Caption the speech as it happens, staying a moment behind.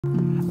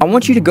I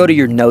want you to go to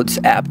your notes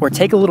app or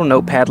take a little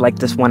notepad like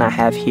this one I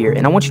have here,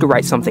 and I want you to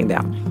write something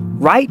down.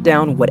 Write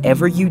down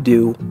whatever you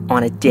do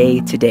on a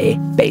day-to-day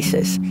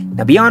basis.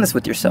 Now be honest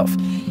with yourself.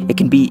 It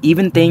can be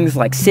even things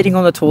like sitting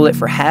on the toilet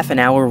for half an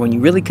hour when you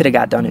really could have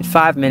got done in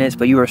 5 minutes,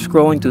 but you are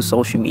scrolling through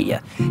social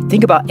media.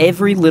 Think about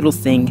every little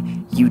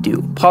thing you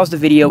do. Pause the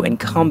video and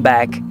come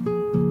back.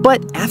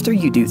 But after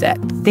you do that,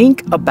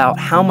 think about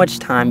how much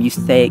time you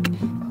take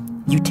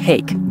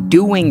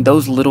doing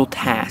those little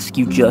tasks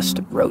you just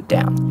wrote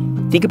down.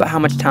 Think about how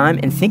much time,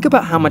 and think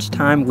about how much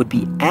time would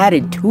be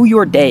added to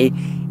your day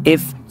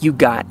if you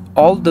got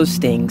all of those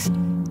things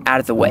out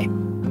of the way.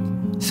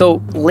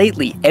 So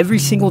lately, every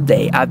single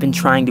day, I've been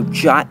trying to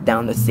jot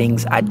down the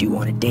things I do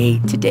on a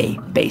day-to-day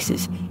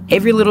basis.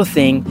 Every little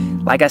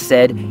thing, like I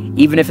said,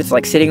 even if it's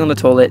like sitting on the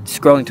toilet,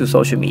 scrolling through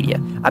social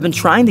media. I've been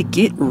trying to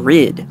get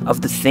rid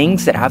of the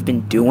things that I've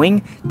been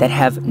doing that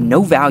have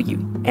no value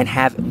and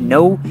have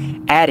no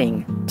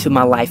adding to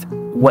my life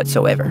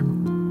whatsoever.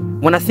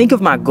 When I think of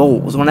my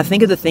goals, when I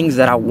think of the things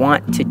that I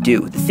want to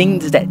do, the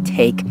things that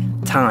take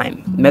time,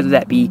 whether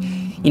that be,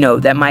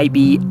 that might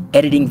be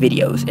editing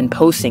videos and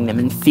posting them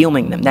and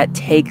filming them, that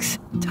takes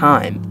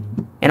time.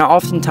 And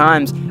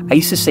oftentimes, I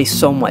used to say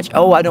so much,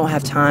 oh, I don't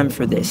have time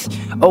for this.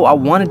 Oh, I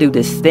want to do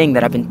this thing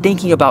that I've been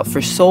thinking about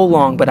for so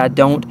long, but I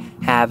don't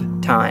have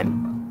time.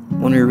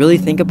 When we really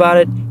think about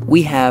it,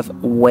 we have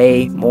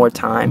way more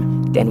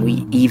time than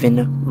we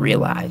even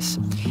realize.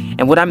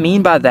 And what I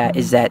mean by that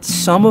is that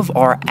some of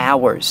our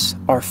hours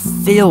are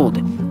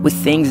filled with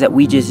things that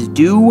we just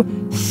do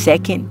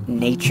second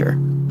nature.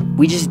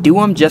 We just do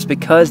them just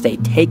because they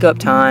take up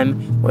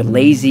time, we're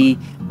lazy,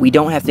 we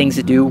don't have things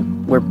to do,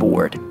 we're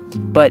bored.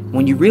 But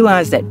when you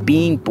realize that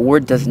being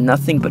bored does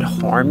nothing but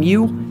harm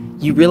you,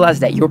 you realize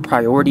that your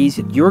priorities,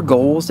 your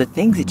goals, the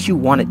things that you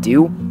want to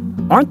do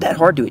aren't that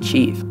hard to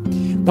achieve.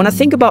 When I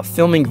think about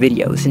filming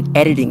videos and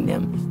editing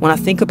them, when I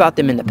think about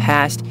them in the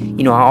past,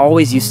 I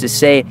always used to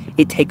say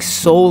it takes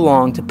so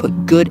long to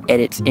put good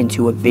edits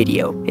into a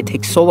video. It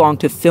takes so long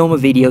to film a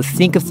video,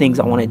 think of things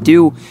I want to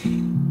do.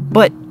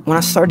 But when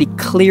I started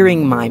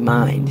clearing my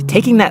mind,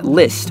 taking that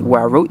list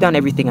where I wrote down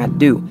everything I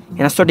do,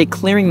 and I started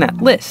clearing that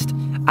list,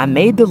 I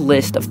made the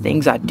list of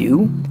things I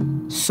do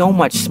so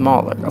much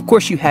smaller. Of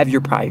course, you have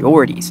your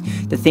priorities,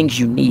 the things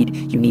you need.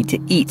 You need to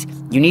eat,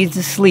 you need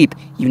to sleep,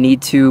 you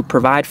need to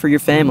provide for your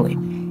family.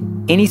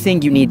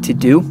 Anything you need to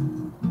do,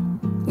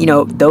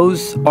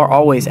 those are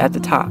always at the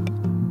top.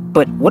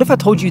 But what if I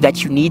told you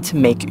that you need to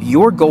make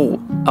your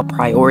goal a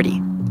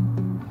priority?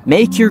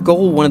 Make your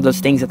goal one of those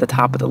things at the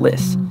top of the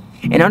list.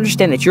 And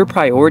understand that your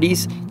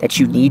priorities that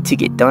you need to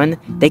get done,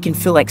 they can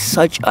feel like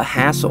such a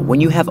hassle when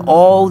you have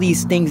all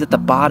these things at the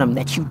bottom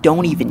that you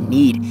don't even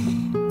need.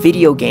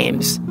 Video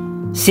games,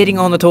 sitting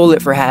on the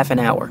toilet for half an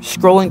hour,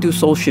 scrolling through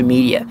social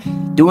media,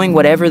 doing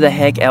whatever the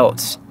heck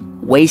else,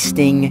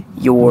 wasting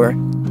your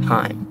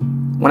time.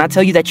 When I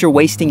tell you that you're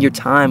wasting your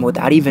time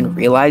without even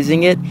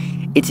realizing it,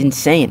 it's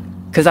insane,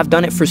 because I've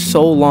done it for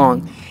so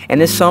long. And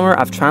this summer,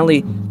 I've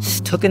finally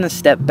taken a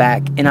step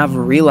back and I've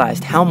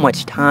realized how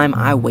much time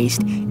I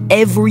waste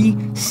every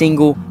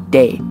single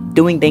day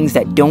doing things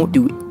that don't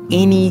do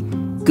any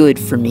good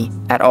for me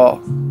at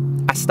all.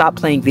 I stopped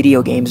playing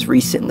video games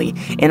recently,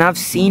 and I've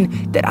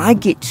seen that I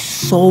get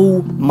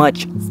so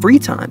much free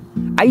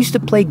time. I used to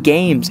play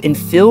games and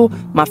fill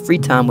my free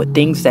time with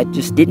things that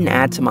just didn't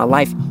add to my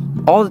life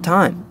all the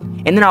time.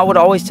 And then I would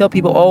always tell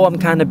people, oh, I'm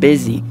kind of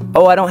busy.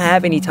 Oh, I don't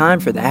have any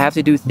time for that. I have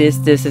to do this,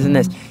 and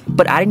this.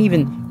 But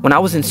when I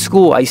was in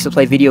school, I used to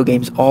play video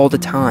games all the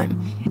time.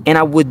 And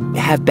I would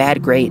have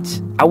bad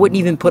grades. I wouldn't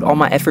even put all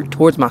my effort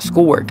towards my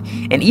schoolwork.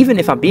 And even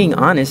if I'm being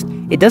honest,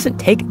 it doesn't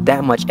take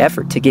that much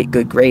effort to get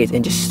good grades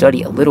and just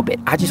study a little bit.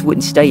 I just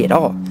wouldn't study at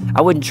all.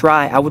 I wouldn't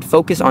try. I would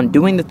focus on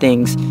doing the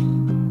things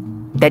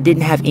that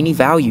didn't have any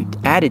value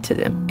added to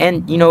them.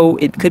 And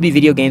it could be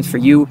video games for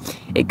you,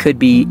 it could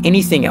be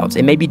anything else.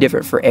 It may be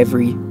different for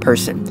every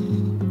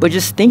person. But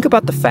just think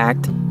about the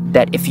fact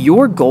that if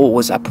your goal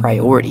was a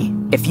priority,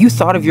 if you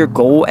thought of your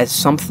goal as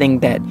something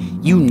that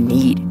you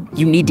need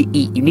to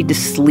eat, you need to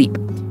sleep,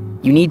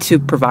 you need to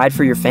provide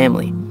for your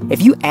family.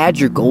 If you add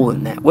your goal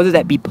in that, whether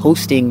that be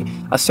posting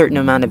a certain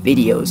amount of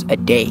videos a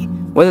day,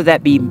 whether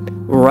that be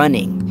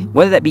running,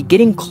 whether that be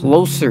getting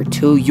closer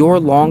to your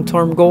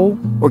long-term goal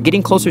or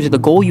getting closer to the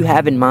goal you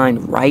have in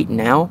mind right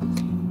now,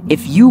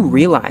 if you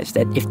realize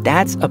that if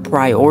that's a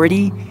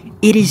priority,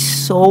 it is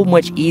so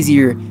much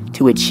easier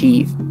to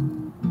achieve.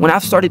 When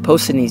I've started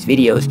posting these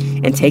videos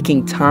and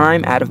taking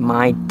time out of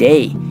my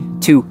day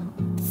to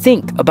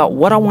think about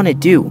what I want to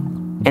do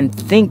and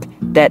think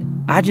that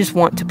I just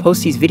want to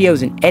post these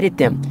videos and edit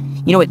them,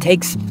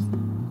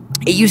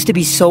 it used to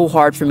be so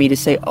hard for me to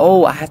say,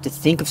 oh, I have to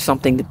think of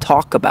something to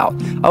talk about.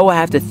 Oh, I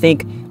have to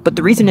think. But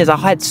the reason is I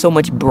had so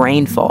much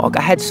brain fog.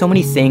 I had so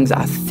many things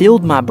I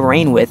filled my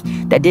brain with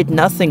that did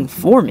nothing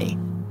for me.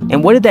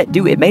 And what did that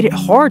do? It made it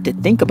hard to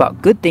think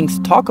about good things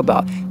to talk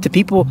about to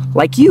people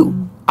like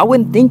you. I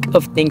wouldn't think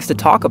of things to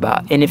talk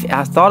about. And if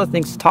I thought of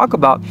things to talk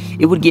about,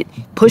 it would get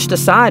pushed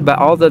aside by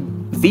all the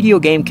video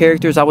game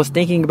characters I was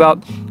thinking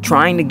about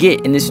trying to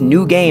get in this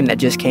new game that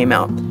just came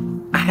out.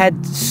 I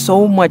had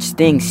so much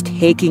things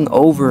taking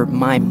over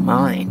my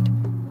mind.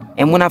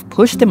 And when I've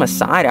pushed them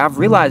aside, I've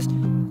realized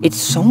it's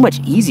so much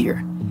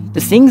easier.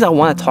 The things I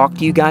want to talk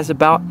to you guys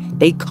about,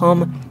 they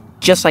come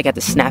just like at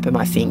the snap of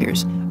my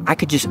fingers. I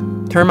could just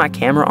turn my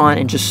camera on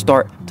and just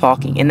start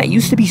talking. And that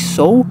used to be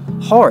so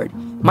hard.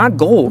 My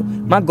goal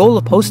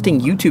of posting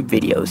YouTube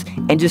videos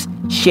and just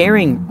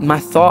sharing my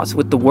thoughts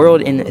with the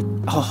world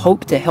in a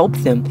hope to help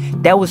them,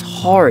 that was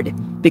hard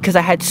because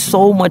I had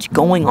so much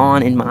going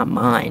on in my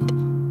mind.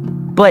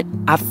 But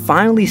I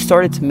finally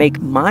started to make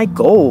my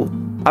goal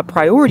a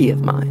priority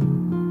of mine.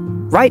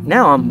 Right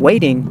now, I'm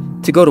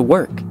waiting to go to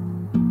work.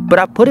 But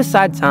I put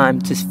aside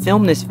time to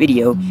film this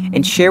video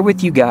and share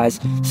with you guys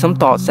some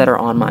thoughts that are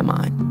on my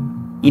mind.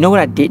 You know what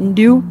I didn't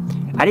do?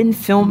 I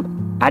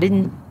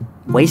didn't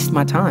waste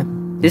my time.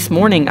 This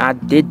morning, I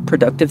did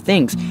productive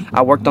things.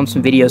 I worked on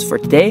some videos for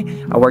today,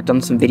 I worked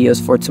on some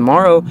videos for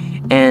tomorrow,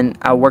 and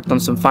I worked on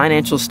some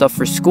financial stuff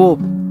for school.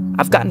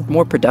 I've gotten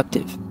more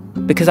productive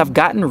because I've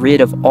gotten rid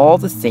of all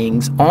the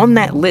things on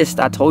that list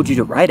I told you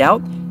to write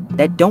out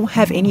that don't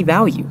have any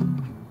value.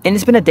 And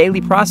it's been a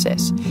daily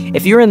process.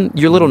 If you're in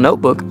your little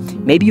notebook,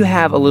 maybe you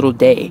have a little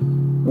day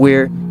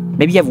where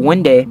maybe you have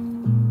one day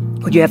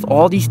where you have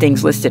all these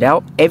things listed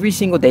out. Every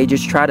single day,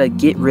 just try to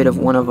get rid of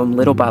one of them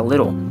little by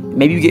little.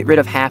 Maybe you get rid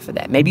of half of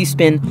that. Maybe you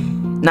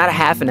spend not a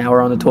half an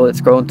hour on the toilet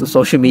scrolling through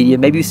social media.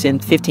 Maybe you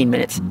spend 15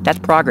 minutes. That's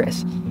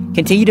progress.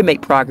 Continue to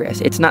make progress.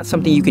 It's not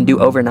something you can do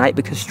overnight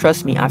because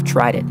trust me, I've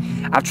tried it.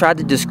 I've tried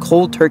to just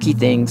cold turkey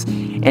things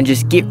and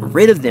just get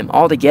rid of them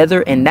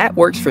altogether, and that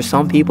works for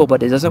some people,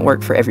 but it doesn't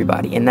work for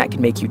everybody, and that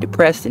can make you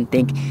depressed and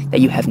think that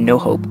you have no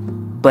hope.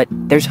 But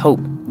there's hope.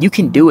 You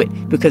can do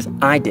it because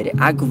I did it.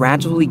 I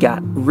gradually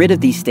got rid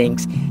of these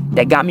things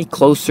that got me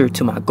closer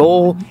to my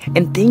goal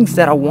and things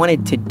that I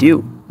wanted to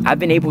do. I've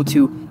been able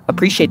to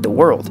appreciate the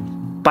world,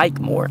 bike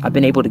more. I've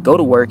been able to go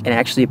to work and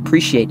actually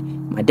appreciate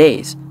my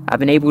days. I've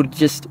been able to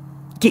just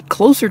get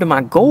closer to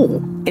my goal,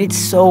 and it's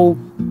so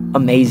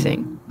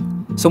amazing.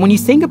 So when you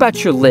think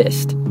about your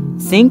list,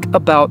 think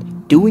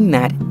about doing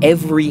that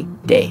every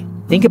day.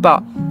 Think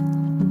about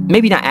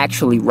maybe not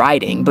actually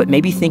writing, but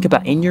maybe think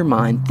about in your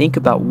mind, think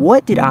about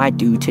what did I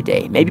do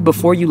today? Maybe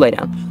before you lay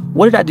down,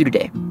 what did I do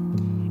today?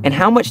 And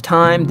how much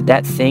time did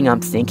that thing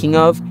I'm thinking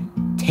of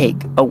take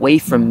away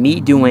from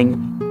me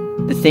doing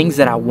the things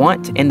that I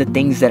want and the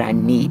things that I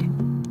need?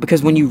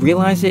 Because when you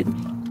realize it,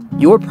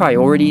 your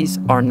priorities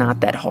are not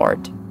that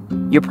hard.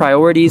 Your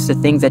priorities, the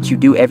things that you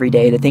do every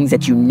day, the things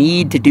that you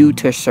need to do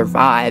to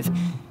survive,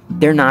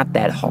 they're not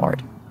that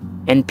hard.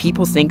 And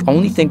people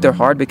only think they're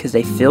hard because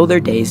they fill their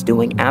days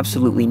doing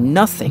absolutely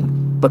nothing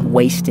but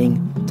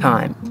wasting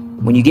time.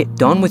 When you get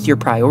done with your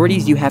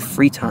priorities, you have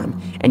free time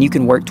and you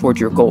can work towards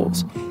your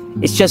goals.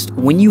 It's just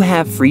when you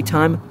have free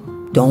time,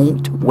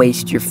 don't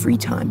waste your free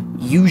time.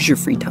 Use your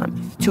free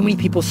time. Too many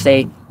people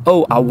say,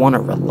 oh, I want to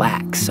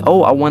relax.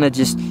 Oh, I want to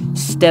just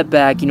step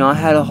back. I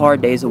had a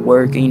hard days of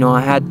work.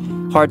 I had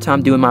a hard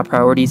time doing my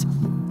priorities.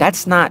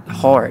 That's not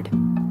hard.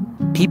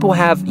 People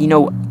have,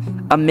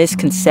 a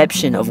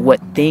misconception of what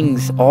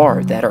things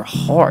are that are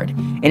hard.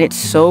 And it's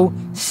so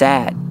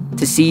sad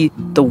to see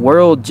the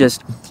world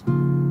just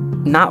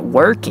not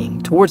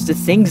working towards the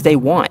things they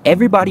want.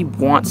 Everybody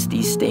wants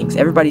these things.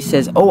 Everybody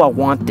says, oh, I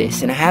want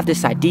this and I have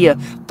this idea,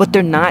 but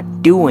they're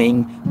not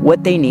doing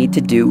what they need to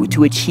do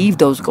to achieve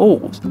those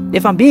goals.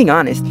 If I'm being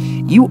honest,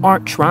 you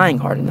aren't trying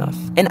hard enough.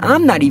 And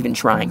I'm not even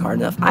trying hard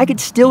enough. I could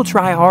still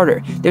try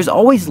harder. There's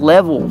always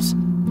levels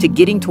to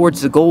getting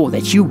towards the goal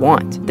that you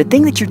want. The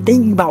thing that you're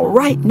thinking about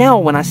right now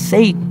when I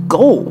say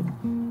goal,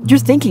 you're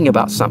thinking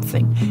about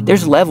something.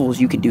 There's levels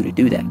you can do to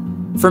do that.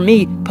 For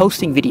me,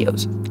 posting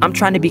videos. I'm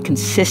trying to be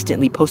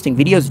consistently posting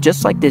videos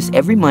just like this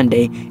every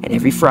Monday and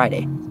every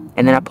Friday.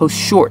 And then I post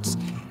shorts.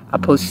 I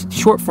post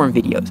short form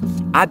videos.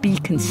 I be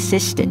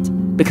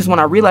consistent because when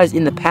I realized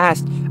in the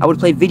past, I would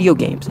play video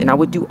games and I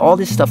would do all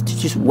this stuff to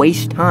just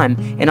waste time.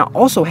 And I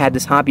also had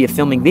this hobby of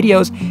filming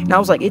videos and I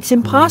was like, it's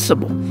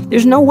impossible.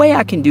 There's no way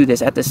I can do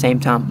this at the same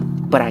time,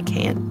 but I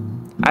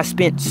can. I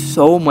spent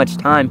so much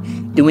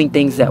time doing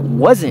things that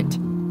wasn't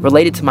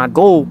related to my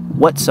goal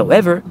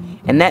whatsoever,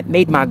 and that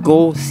made my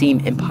goal seem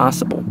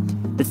impossible.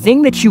 The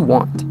thing that you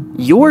want,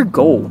 your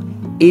goal,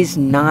 is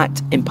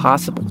not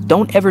impossible.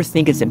 Don't ever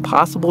think it's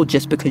impossible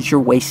just because you're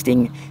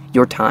wasting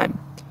your time.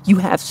 You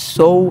have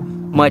so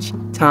much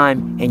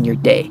time in your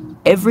day.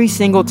 Every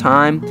single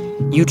time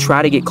you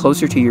try to get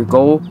closer to your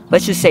goal,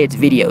 let's just say it's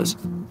videos.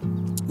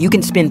 You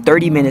can spend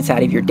 30 minutes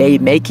out of your day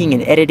making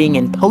and editing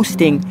and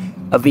posting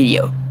a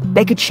video.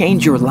 That could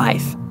change your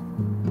life.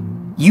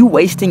 You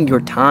wasting your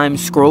time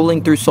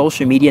scrolling through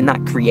social media,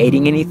 not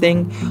creating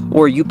anything,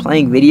 or you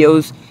playing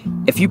videos,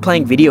 if you're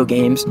playing video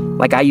games,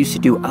 like I used to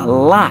do a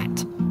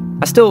lot,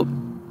 I still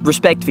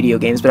respect video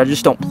games, but I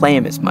just don't play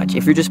them as much.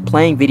 If you're just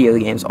playing video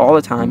games all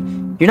the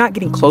time, you're not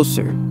getting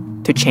closer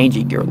to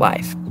changing your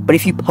life. But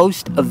if you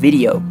post a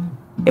video,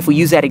 if we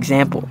use that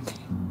example,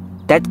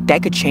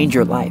 that could change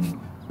your life.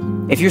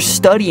 if you're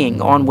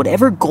studying on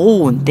whatever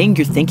goal and thing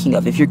you're thinking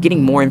of, if you're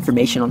getting more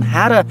information on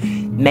how to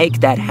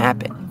make that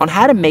happen, on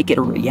how to make it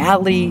a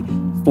reality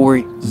for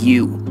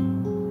you.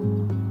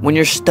 When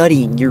you're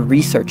studying, you're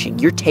researching,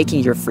 you're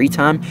taking your free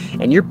time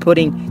and you're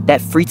putting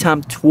that free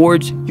time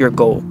towards your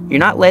goal. You're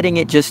not letting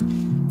it just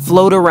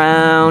float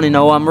around and,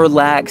 oh, I'm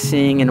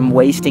relaxing and I'm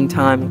wasting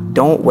time.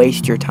 Don't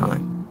waste your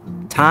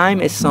time. Time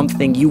is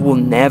something you will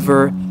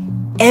never,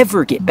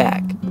 ever get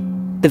back.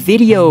 The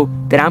video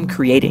that I'm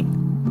creating,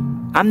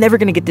 I'm never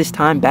going to get this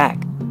time back.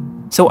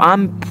 So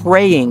I'm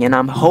praying and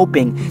I'm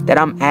hoping that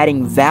I'm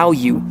adding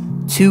value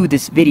to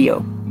this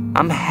video.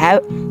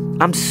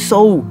 I'm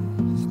so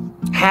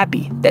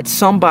happy that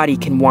somebody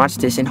can watch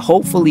this and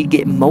hopefully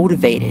get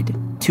motivated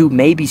to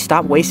maybe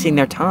stop wasting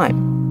their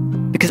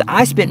time. Because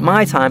I spent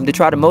my time to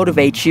try to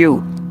motivate you,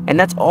 and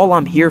that's all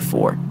I'm here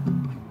for.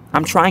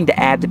 I'm trying to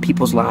add to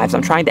people's lives.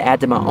 I'm trying to add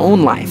to my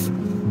own life.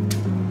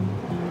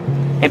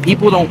 And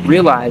people don't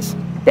realize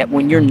that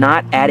when you're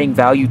not adding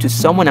value to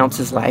someone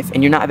else's life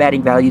and you're not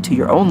adding value to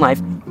your own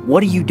life,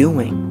 what are you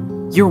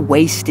doing? You're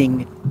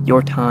wasting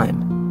your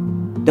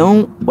time.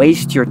 Don't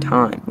waste your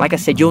time. Like I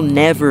said, you'll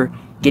never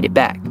get it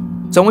back.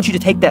 So I want you to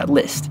take that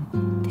list.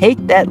 Take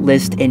that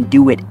list and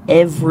do it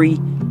every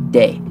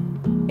day.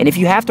 And if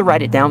you have to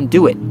write it down,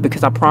 do it,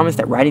 because I promise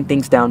that writing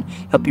things down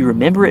help you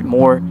remember it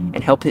more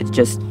and help it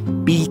just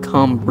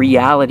become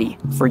reality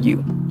for you.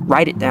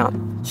 Write it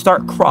down.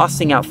 Start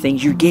crossing out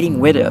things you're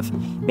getting rid of.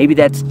 Maybe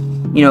that's,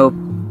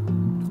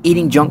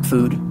 eating junk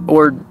food,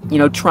 or,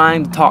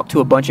 trying to talk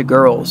to a bunch of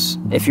girls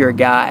if you're a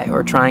guy,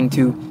 or trying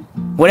to,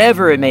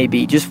 whatever it may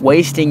be, just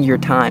wasting your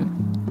time.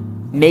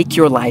 Make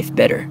your life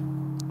better.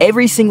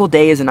 Every single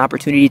day is an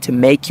opportunity to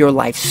make your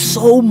life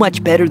so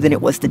much better than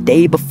it was the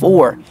day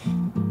before.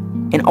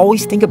 And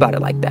always think about it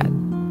like that.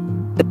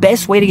 The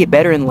best way to get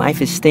better in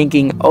life is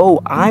thinking,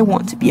 oh, I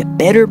want to be a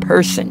better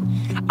person.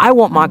 I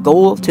want my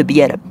goal to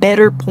be at a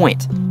better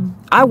point.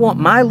 I want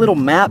my little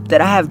map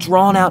that I have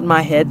drawn out in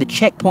my head, the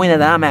checkpoint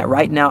that I'm at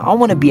right now, I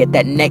want to be at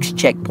that next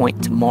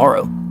checkpoint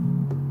tomorrow.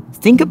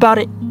 Think about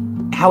it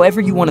however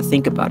you want to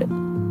think about it.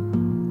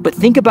 But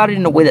think about it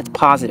in a way that's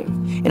positive,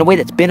 in a way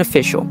that's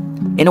beneficial,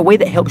 in a way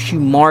that helps you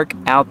mark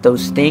out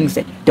those things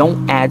that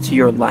don't add to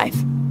your life.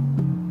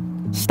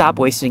 Stop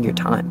wasting your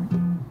time.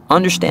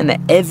 Understand that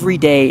every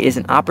day is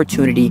an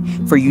opportunity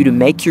for you to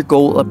make your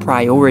goal a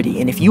priority.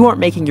 And if you aren't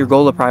making your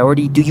goal a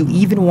priority, do you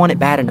even want it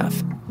bad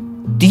enough?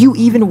 Do you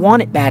even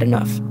want it bad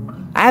enough?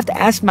 I have to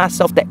ask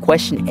myself that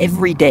question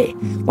every day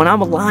when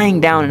I'm lying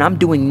down and I'm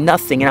doing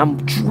nothing and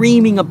I'm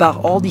dreaming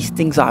about all these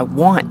things I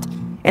want.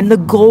 And the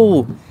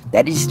goal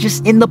that is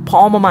just in the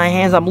palm of my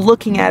hands, I'm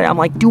looking at it, I'm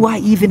like, do I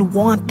even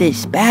want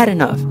this bad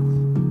enough?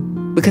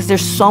 Because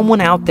there's someone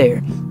out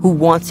there who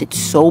wants it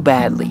so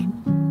badly.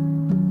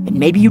 And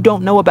maybe you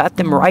don't know about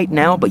them right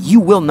now, but you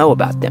will know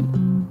about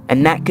them.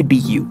 And that could be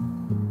you.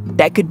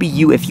 That could be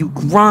you if you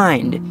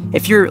grind.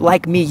 If you're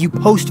like me, you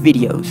post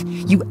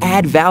videos, you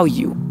add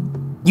value.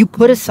 You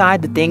put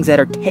aside the things that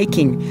are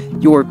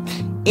taking your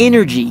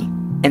energy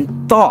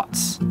and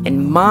thoughts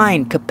and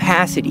mind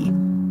capacity.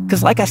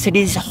 Because like I said,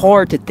 it is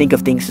hard to think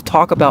of things to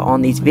talk about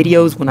on these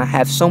videos when I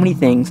have so many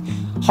things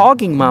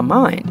hogging my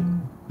mind.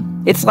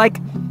 It's like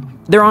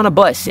they're on a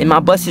bus and my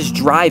bus is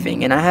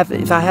driving, and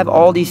if I have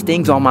all these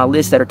things on my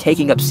list that are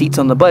taking up seats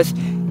on the bus,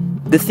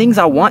 the things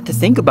I want to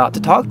think about to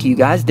talk to you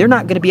guys, they're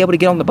not going to be able to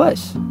get on the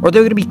bus, or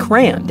they're going to be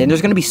crammed, and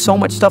there's going to be so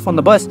much stuff on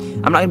the bus,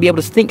 I'm not going to be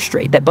able to think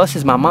straight. That bus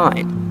is my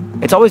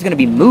mind. It's always going to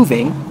be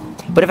moving,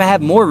 but if I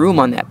have more room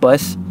on that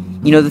bus,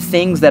 the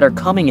things that are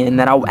coming in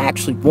that I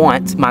actually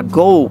want, my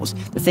goals,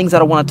 the things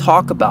that I want to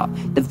talk about,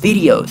 the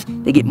videos,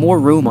 they get more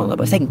room on the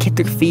bus. They can kick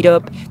their feet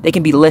up. They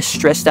can be less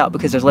stressed out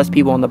because there's less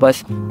people on the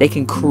bus. They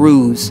can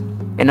cruise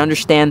and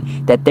understand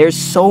that there's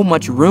so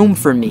much room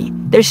for me.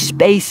 There's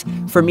space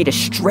for me to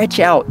stretch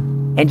out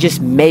and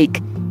just make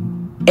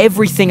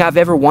everything I've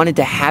ever wanted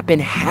to happen.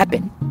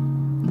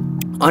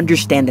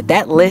 Understand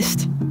that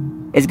list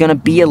is going to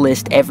be a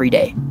list every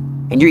day.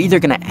 And you're either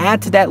going to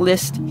add to that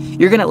list,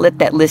 you're going to let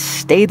that list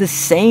stay the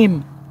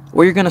same,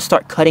 or you're going to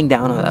start cutting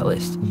down on that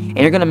list. And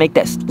you're going to make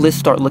that list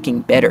start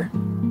looking better.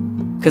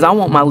 Because I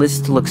want my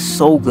list to look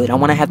so good. I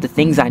want to have the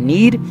things I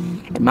need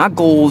and my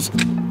goals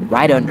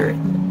right under it.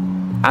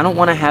 I don't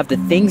want to have the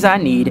things I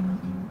need,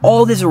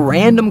 all this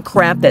random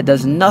crap that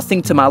does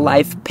nothing to my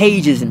life,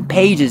 pages and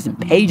pages and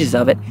pages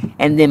of it,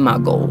 and then my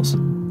goals.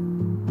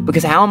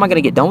 Because how am I going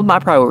to get done with my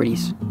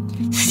priorities?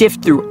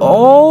 Sift through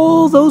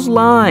all those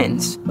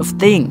lines of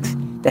things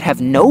that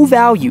have no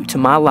value to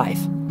my life,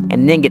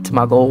 and then get to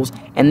my goals,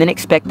 and then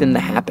expect them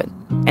to happen,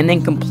 and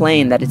then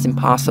complain that it's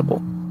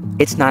impossible.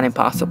 It's not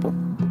impossible.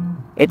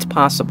 It's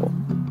possible.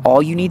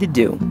 All you need to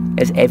do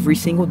is every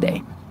single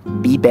day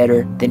be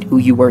better than who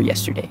you were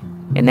yesterday.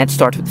 And that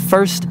starts with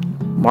first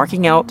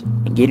marking out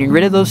and getting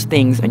rid of those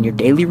things on your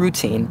daily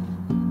routine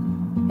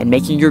and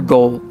making your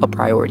goal a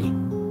priority.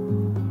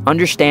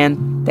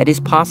 Understand that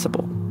it's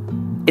possible.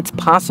 It's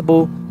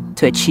possible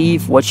to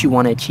achieve what you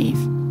want to achieve.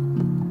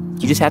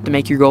 You just have to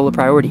make your goal a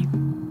priority.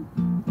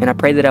 And I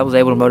pray that I was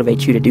able to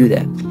motivate you to do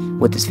that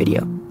with this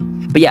video.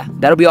 But yeah,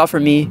 that'll be all for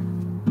me.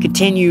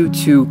 Continue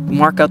to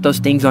mark out those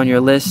things on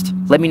your list.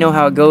 Let me know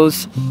how it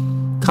goes.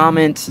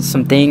 Comment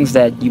some things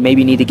that you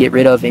maybe need to get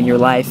rid of in your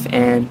life.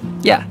 And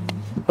yeah,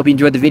 hope you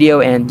enjoyed the video,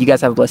 and you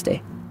guys have a blessed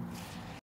day.